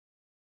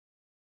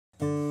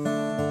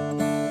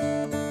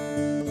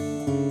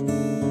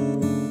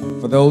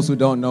For those who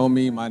don't know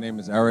me, my name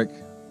is Eric.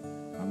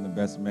 I'm the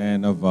best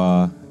man of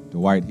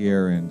Dwight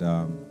here, and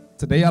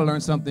today I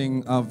learned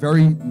something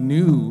very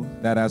new,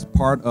 that as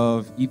part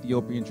of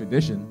Ethiopian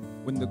tradition,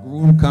 when the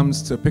groom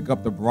comes to pick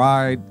up the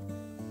bride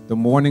the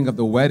morning of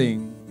the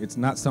wedding, it's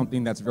not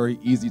something that's very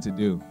easy to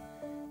do.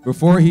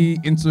 Before he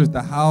enters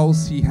the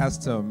house, he has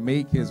to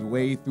make his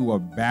way through a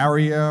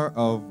barrier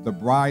of the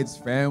bride's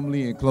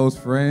family and close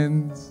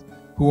friends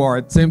who are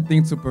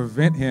attempting to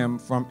prevent him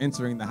from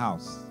entering the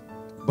house.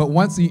 But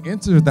once he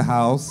enters the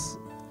house,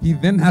 he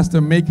then has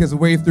to make his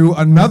way through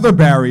another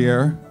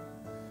barrier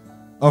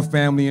of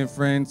family and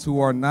friends who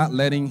are not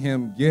letting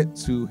him get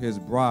to his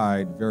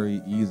bride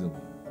very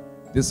easily.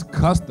 This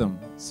custom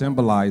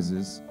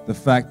symbolizes the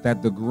fact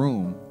that the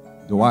groom,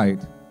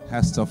 Dwight,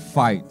 has to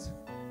fight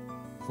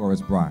for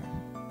his bride.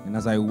 And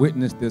as I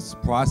witnessed this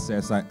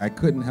process, I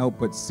couldn't help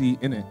but see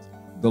in it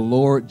the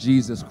Lord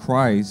Jesus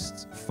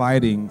Christ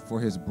fighting for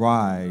his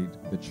bride,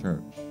 the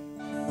church.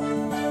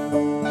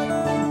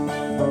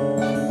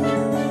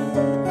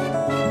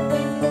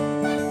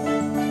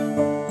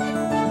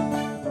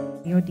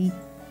 Yodit,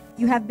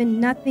 you have been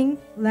nothing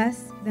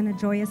less than a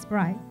joyous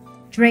bride,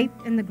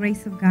 draped in the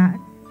grace of God.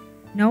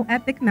 No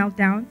epic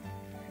meltdown,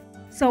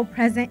 so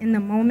present in the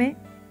moment,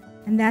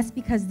 and that's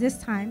because this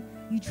time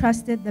you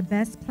trusted the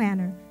best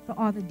planner for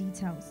all the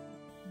details,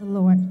 the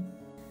Lord.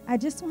 I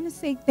just want to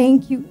say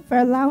thank you for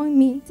allowing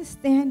me to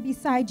stand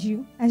beside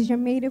you as your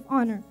maid of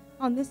honor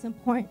on this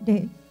important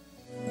day.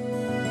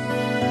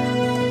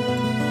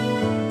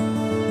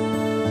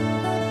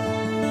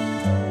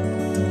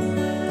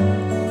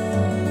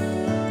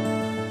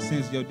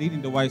 Since Yodit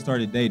and Dwight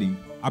started dating,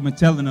 I've been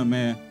telling them,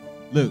 man,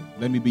 look,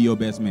 let me be your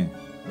best man,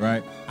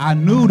 right? I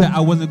knew that I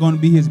wasn't going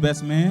to be his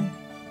best man,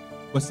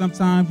 but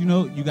sometimes, you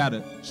know, you got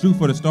to shoot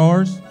for the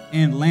stars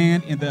and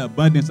land in the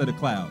abundance of the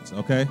clouds,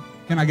 okay?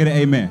 Can I get an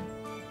amen?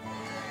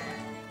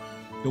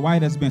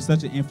 Dwight has been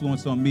such an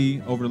influence on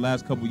me over the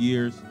last couple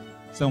years,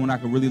 someone I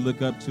can really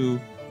look up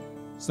to,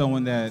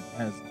 someone that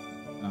has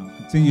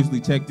continuously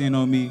checked in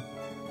on me,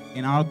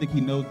 and I don't think he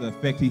knows the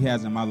effect he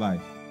has in my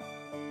life.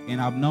 And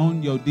I've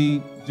known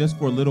Yodit just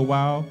for a little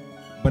while,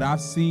 but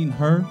I've seen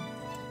her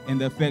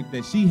and the effect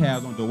that she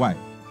has on Dwight.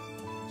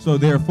 So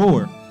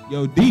therefore,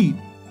 Yodit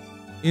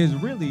is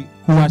really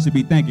who I should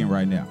be thanking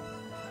right now.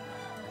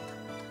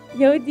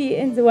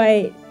 Yodit and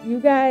Dwight, you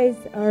guys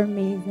are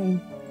amazing.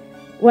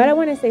 What I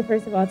want to say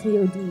first of all to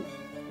Yodit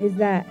is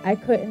that I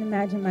couldn't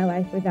imagine my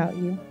life without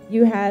you.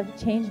 You have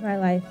changed my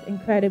life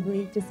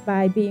incredibly just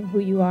by being who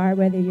you are,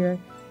 whether you're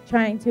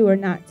trying to or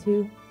not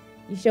to.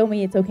 You show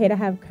me it's okay to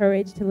have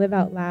courage to live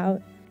out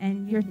loud,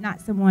 and you're not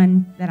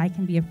someone that I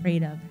can be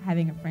afraid of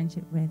having a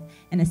friendship with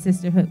and a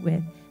sisterhood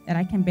with, that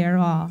I can bear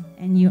all,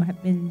 and you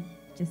have been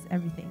just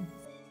everything.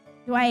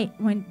 Dwight,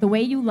 the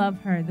way you love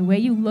her, the way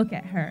you look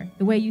at her,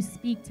 the way you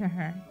speak to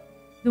her,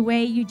 the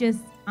way you just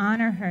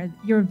honor her,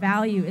 your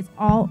value is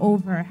all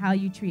over how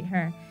you treat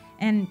her.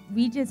 And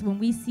when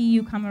we see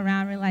you come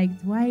around, we're like,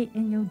 Dwight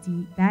and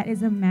Yodit, that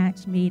is a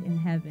match made in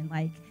heaven.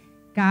 Like,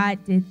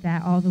 God did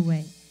that all the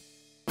way.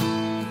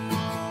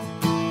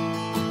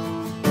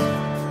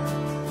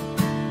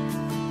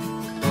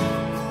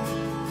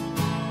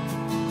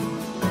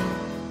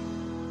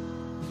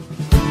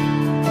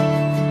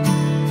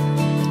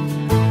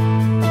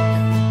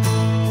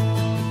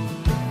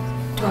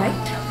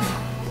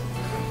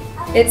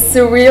 It's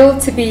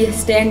surreal to be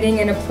standing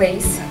in a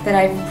place that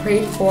I've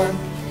prayed for.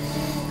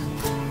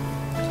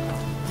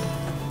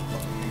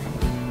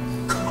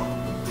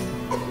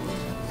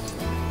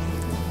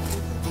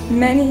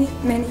 Many,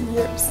 many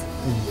years.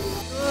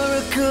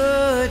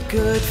 You're a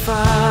good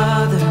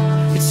father.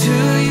 It's who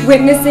you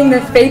witnessing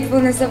the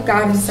faithfulness of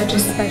God in such a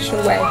special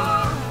way.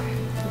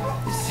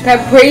 And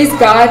I praise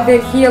God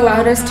that He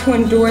allowed us to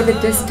endure the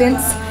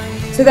distance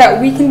so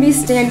that we can be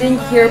standing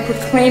here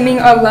proclaiming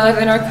our love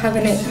and our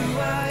covenant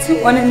to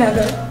one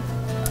another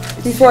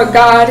before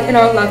God and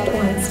our loved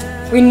ones.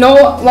 We no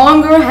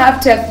longer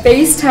have to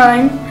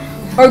FaceTime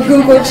or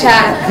Google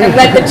chat, and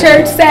let the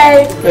church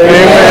say,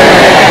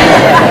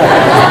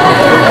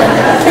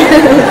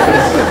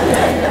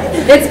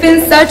 Amen. It's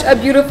been such a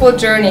beautiful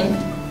journey,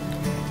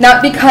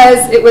 not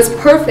because it was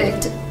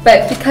perfect,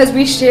 but because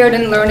we shared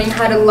in learning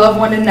how to love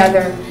one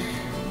another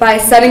by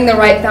setting the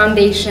right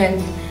foundation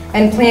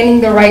and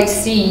planting the right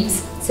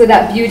seeds so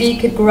that beauty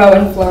could grow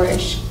and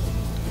flourish.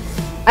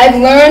 I've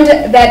learned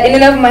that in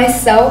and of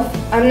myself,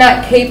 I'm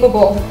not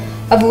capable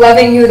of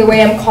loving you the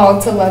way I'm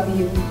called to love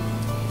you.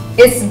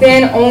 It's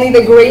been only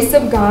the grace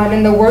of God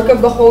and the work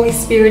of the Holy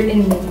Spirit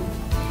in me.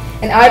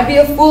 And I'd be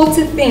a fool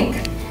to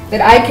think that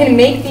I can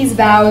make these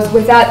vows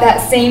without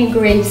that same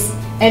grace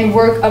and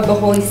work of the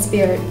Holy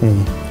Spirit.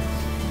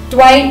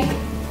 Dwight,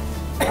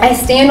 I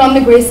stand on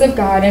the grace of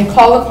God and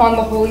call upon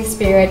the Holy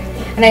Spirit,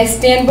 and I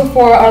stand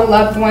before our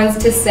loved ones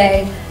to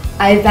say,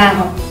 I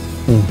vow.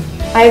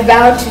 I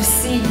vow to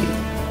see you.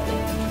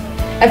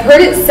 I've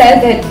heard it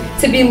said that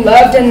to be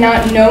loved and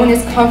not known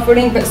is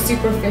comforting but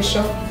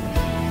superficial.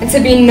 And to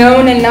be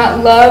known and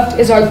not loved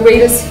is our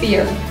greatest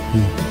fear.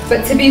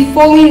 But to be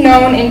fully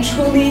known and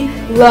truly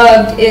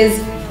loved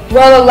is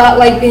well, a lot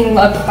like being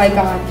loved by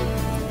God.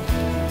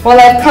 While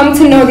I've come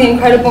to know the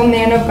incredible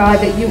man of God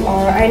that you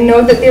are, I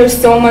know that there's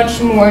so much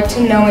more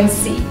to know and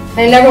see.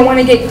 I never want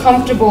to get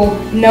comfortable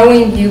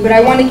knowing you, but I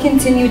want to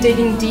continue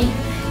digging deep,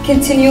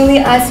 continually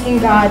asking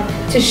God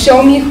to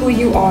show me who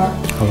you are.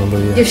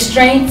 Hallelujah. Your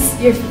strengths,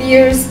 your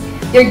fears,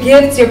 your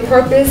gifts, your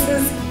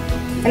purposes.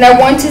 And I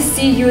want to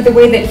see you the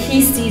way that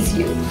He sees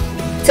you,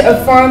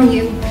 to affirm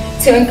you,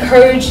 to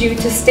encourage you,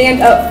 to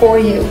stand up for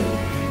you,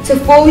 to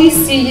fully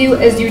see you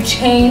as you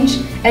change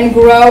and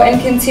grow and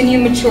continue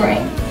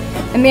maturing.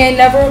 And may I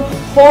never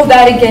hold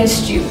that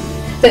against you,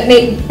 but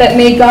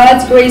may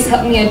God's grace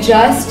help me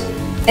adjust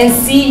and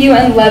see you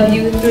and love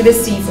you through the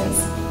seasons.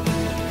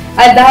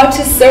 I vow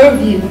to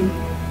serve you.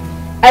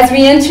 As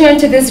we enter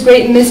into this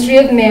great mystery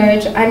of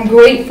marriage, I'm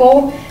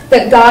grateful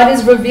that God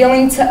is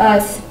revealing to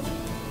us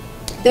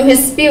through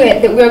His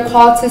Spirit that we are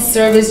called to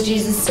serve as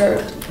Jesus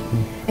served.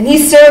 And He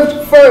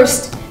served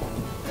first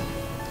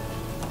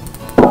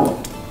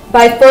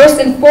by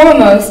first and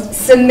foremost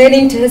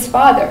submitting to His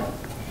Father.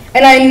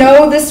 And I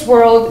know this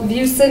world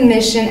views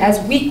submission as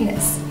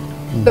weakness,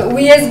 but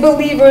we as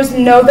believers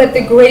know that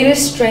the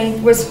greatest strength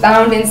was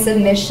found in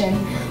submission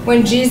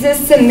when Jesus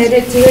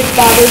submitted to His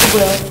Father's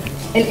will,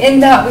 and in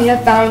that we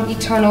have found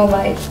eternal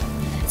life.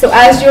 So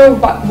as your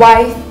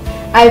wife,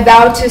 I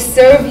vow to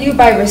serve you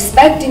by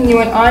respecting you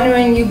and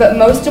honoring you, but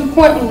most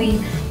importantly,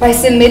 by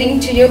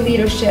submitting to your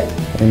leadership.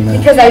 Amen.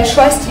 Because I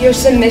trust your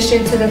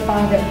submission to the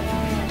Father.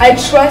 I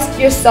trust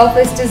your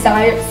selfless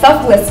desire.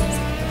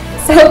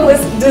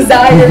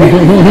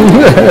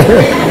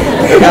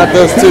 Got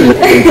those two.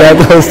 Got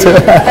those two.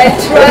 I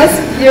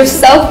trust your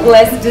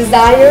selfless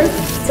desire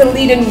to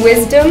lead in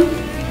wisdom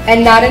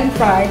and not in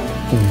pride.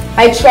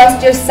 I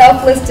trust your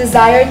selfless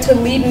desire to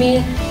lead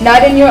me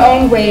not in your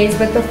own ways,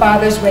 but the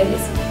Father's ways.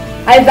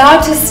 I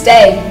vow to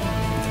stay.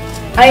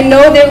 I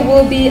know there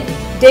will be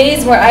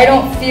days where I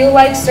don't feel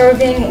like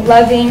serving,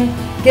 loving,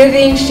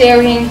 giving,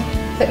 sharing,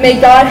 but may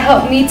God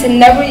help me to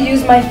never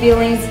use my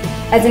feelings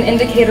as an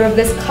indicator of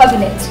this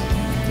covenant.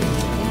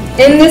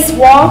 In this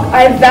walk,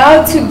 I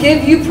vow to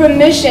give you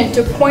permission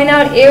to point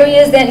out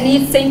areas that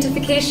need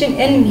sanctification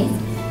in me,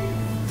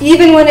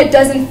 even when it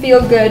doesn't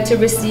feel good to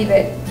receive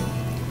it.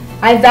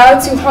 I vow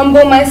to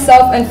humble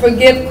myself and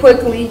forgive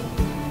quickly.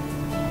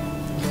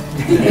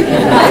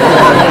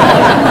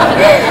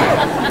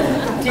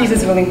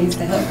 Jesus really needs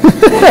to help.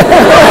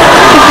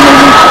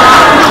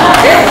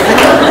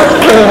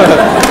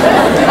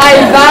 I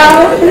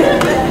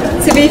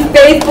vow to be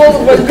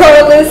faithful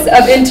regardless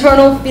of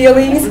internal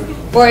feelings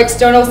or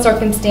external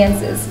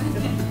circumstances.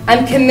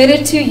 I'm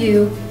committed to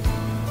you,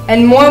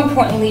 and more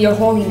importantly, your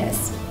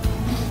holiness.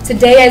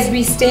 Today, as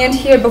we stand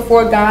here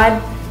before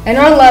God and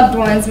our loved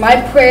ones,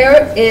 my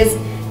prayer is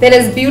that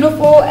as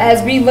beautiful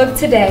as we look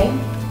today,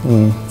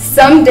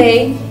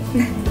 someday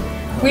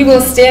we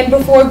will stand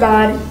before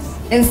God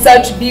in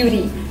such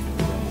beauty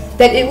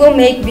that it will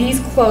make these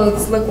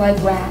clothes look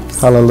like rags.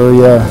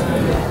 Hallelujah.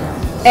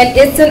 And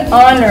it's an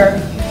honor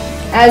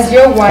as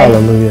your wife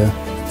Hallelujah.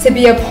 to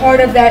be a part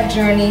of that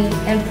journey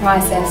and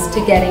process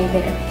to getting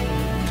there.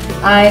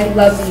 I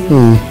love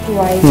you,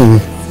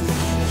 Dwight.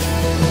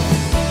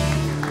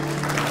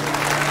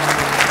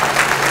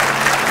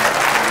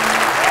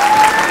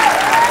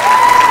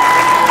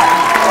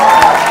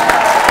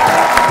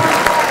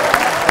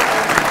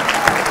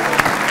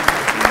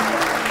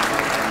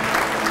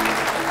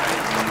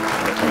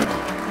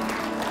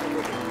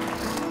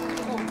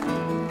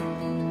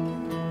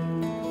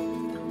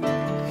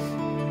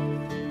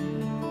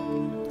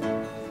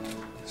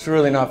 It's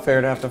really not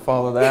fair to have to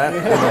follow that.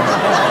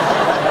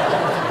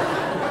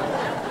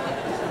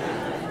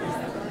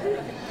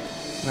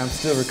 And I'm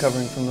still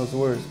recovering from those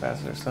words,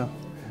 Pastor, so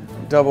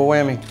double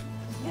whammy.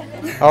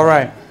 All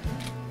right.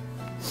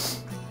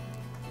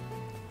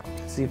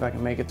 Let's see if I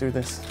can make it through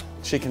this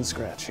chicken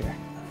scratch here.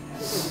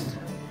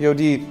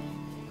 Yodit,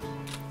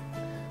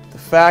 the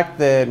fact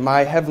that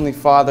my Heavenly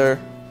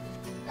Father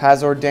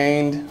has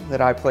ordained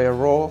that I play a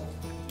role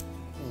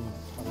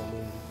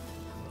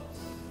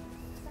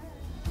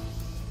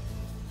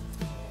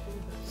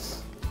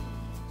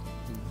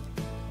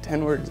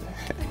 10 words.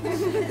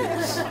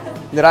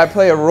 That I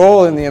play a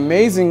role in the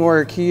amazing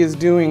work He is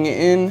doing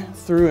in,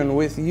 through, and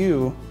with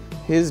you,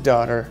 His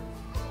daughter,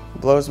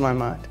 blows my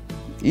mind.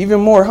 Even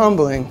more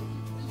humbling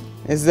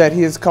is that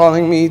He is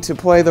calling me to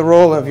play the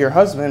role of your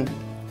husband,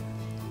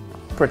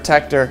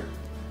 protector,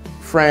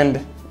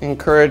 friend,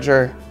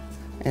 encourager,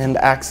 and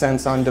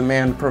accents on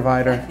demand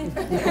provider.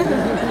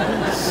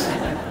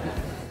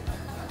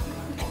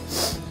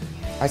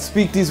 I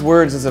speak these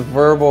words as a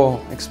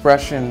verbal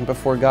expression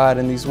before God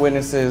and these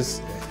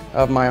witnesses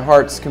of my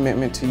heart's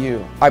commitment to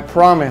you. I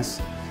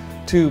promise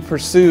to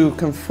pursue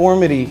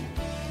conformity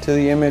to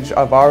the image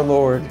of our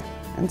Lord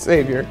and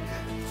Savior,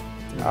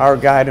 our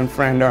guide and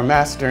friend, our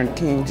Master and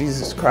King,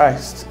 Jesus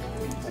Christ.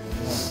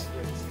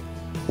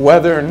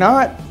 Whether or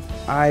not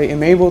I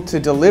am able to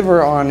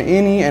deliver on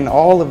any and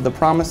all of the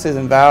promises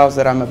and vows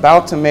that I'm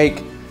about to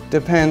make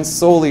depends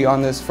solely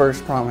on this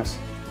first promise.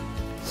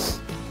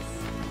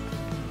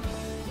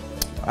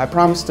 I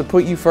promise to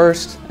put you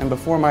first and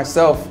before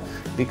myself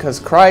because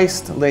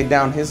Christ laid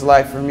down his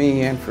life for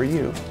me and for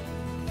you.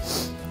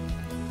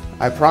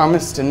 I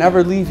promise to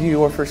never leave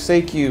you or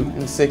forsake you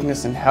in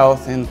sickness and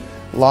health, in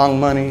long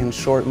money and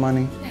short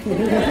money,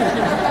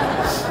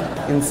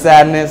 in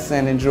sadness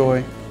and in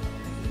joy.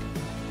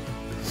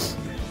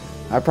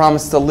 I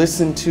promise to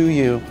listen to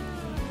you,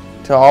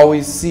 to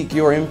always seek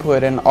your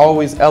input and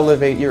always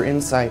elevate your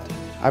insight.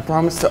 I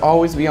promise to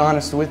always be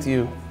honest with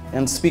you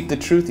and speak the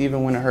truth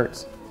even when it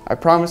hurts. I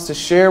promise to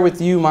share with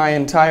you my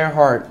entire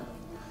heart,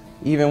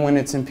 even when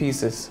it's in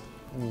pieces.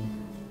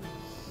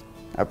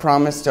 I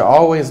promise to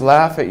always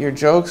laugh at your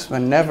jokes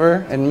but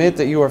never admit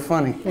that you are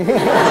funny.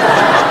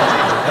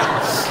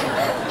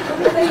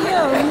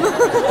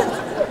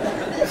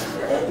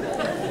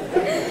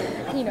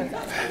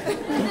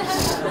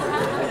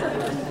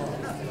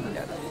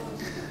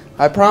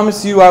 I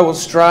promise you I will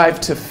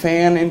strive to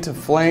fan into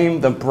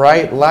flame the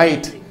bright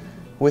light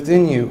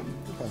within you,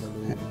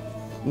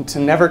 and to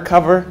never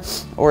cover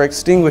or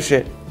extinguish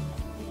it.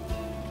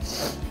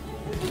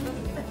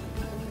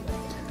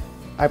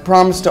 I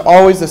promise to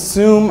always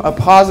assume a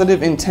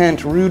positive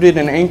intent rooted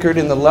and anchored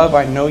in the love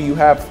I know you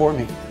have for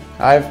me.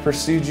 I have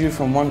pursued you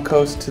from one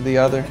coast to the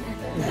other,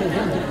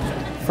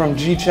 from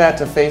GChat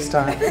to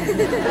FaceTime,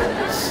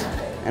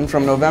 and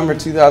from November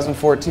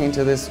 2014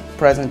 to this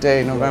present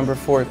day, November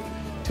 4th,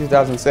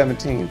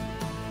 2017.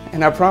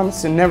 And I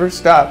promise to never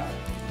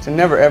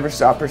ever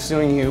stop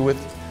pursuing you with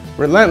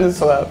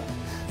relentless love,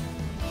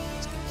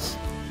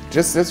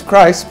 just as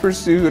Christ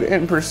pursued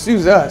and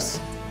pursues us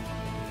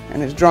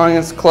and is drawing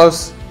us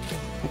close.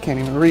 I can't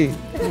even read.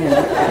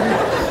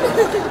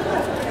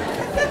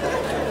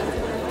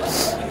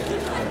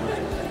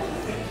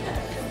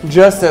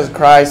 Just as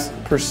Christ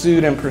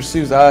pursued and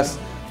pursues us,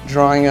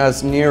 drawing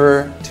us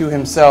nearer to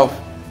himself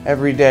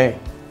every day.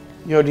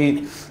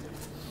 Yodit,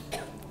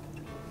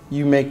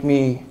 you make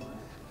me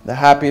the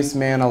happiest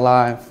man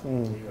alive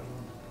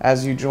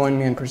as you join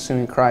me in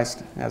pursuing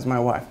Christ as my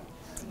wife.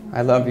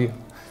 I love you,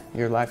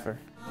 your lifer.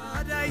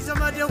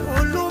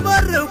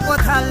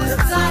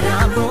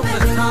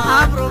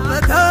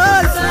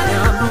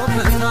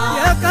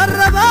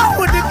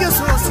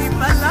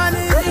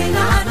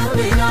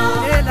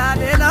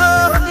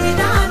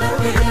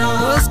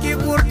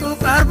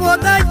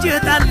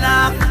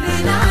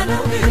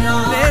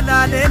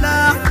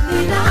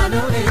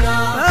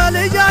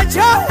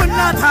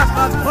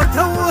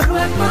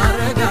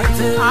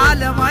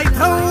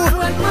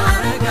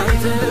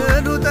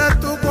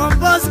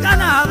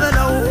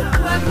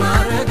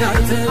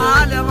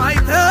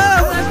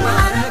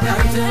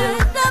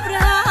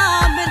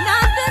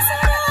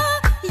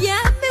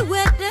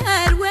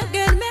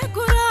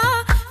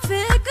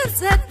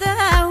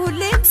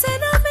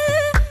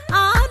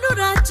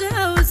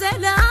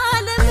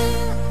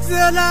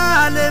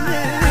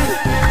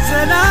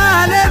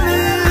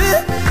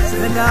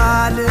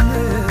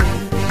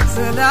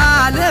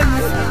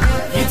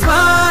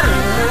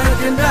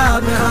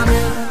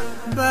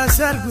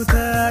 በሰርጉ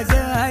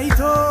ተገይቶ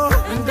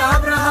እንደ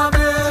አብርሃም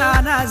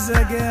ቃና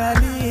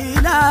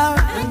ዘገሊላ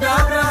እንደ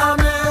አብርሃም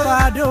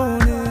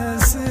ባዶውን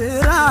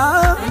ስራ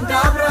እንደ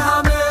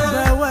አብርሃም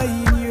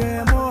በወይን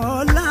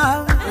የሞላ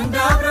እንደ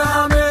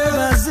አብርሃም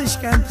በዚሽ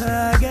ቀን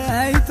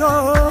ተገይቶ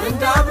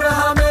እንደ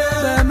አብርሃም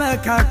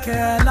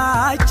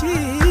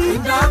በመካከላችን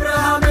እንደ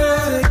አብርሃም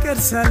ፍቅር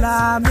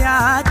ሰላም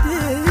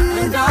ያድል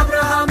እንደ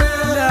አብርሃም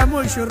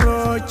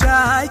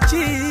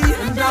ለሙሽሮቻችን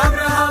እንደ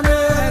አብርሃም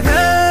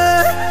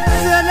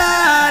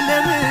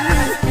ዘላለም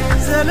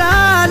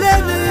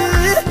ዘላለም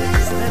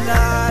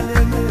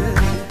ዘላለም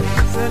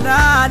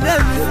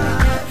ዘላለም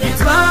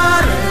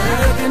ይትባረክ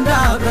እንደ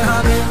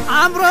አብርሃም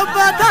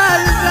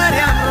አምሮባታል ዛሬ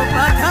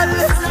አምሮባታል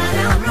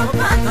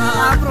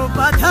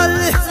አምሮባታል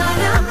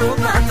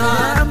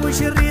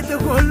ሙሽሪት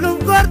ሁሉም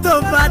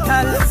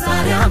ጎርቶባታል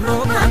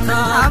አምሮባታል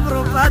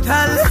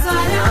አምሮባታል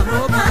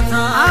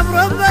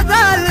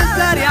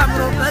ዛሬ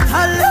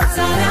አምሮባታል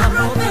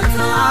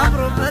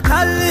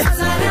አምሮባታል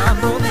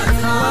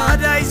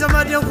ወዳይ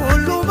ዘመድ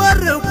ሁሉ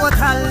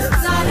መርቆታል